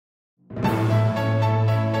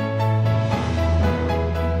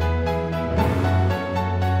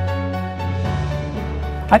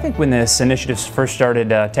I think when this initiative first started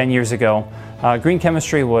 10 years ago, green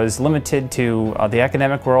chemistry was limited to the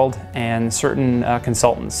academic world and certain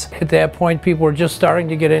consultants. At that point, people were just starting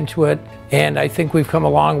to get into it, and I think we've come a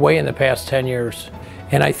long way in the past 10 years.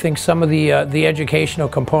 And I think some of the educational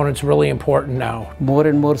components are really important now. More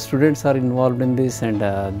and more students are involved in this, and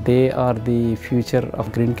they are the future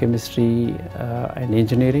of green chemistry and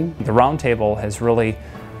engineering. The roundtable has really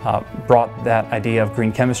brought that idea of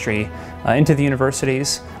green chemistry into the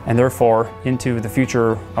universities and therefore into the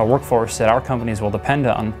future workforce that our companies will depend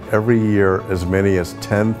on. Every year, as many as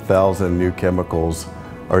 10,000 new chemicals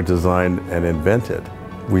are designed and invented.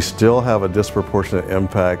 We still have a disproportionate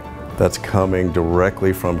impact that's coming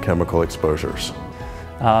directly from chemical exposures.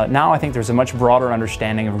 Now I think there's a much broader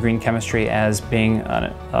understanding of green chemistry as being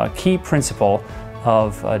a key principle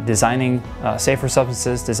of designing safer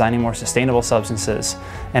substances, designing more sustainable substances.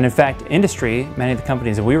 And in fact, industry, many of the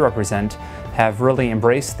companies that we represent, have really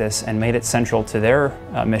embraced this and made it central to their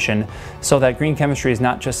mission, so that green chemistry is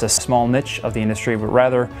not just a small niche of the industry, but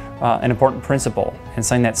rather an important principle and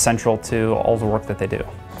something that's central to all the work that they do.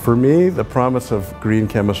 For me, the promise of green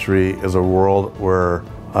chemistry is a world where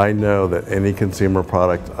I know that any consumer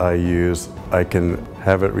product I use, I can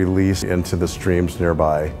have it released into the streams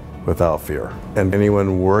nearby without fear. And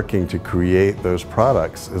anyone working to create those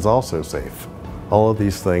products is also safe. All of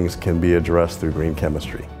these things can be addressed through green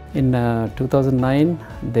chemistry. In 2009,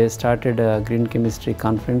 they started a green chemistry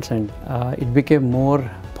conference, and it became more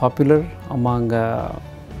popular among the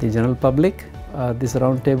general public. This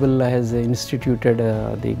roundtable has instituted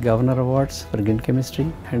the Governor Awards for green chemistry,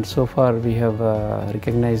 and so far we have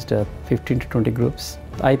recognized 15 to 20 groups.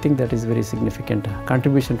 I think that is very significant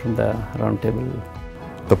contribution from the roundtable.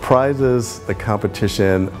 The prizes, the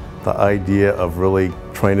competition, the idea of really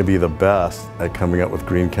trying to be the best at coming up with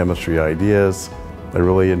green chemistry ideas, I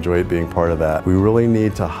really enjoyed being part of that. We really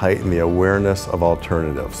need to heighten the awareness of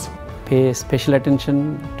alternatives. Pay special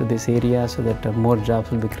attention to this area so that more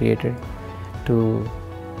jobs will be created to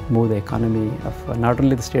move the economy of not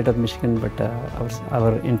only the state of Michigan, but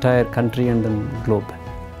our entire country and the globe.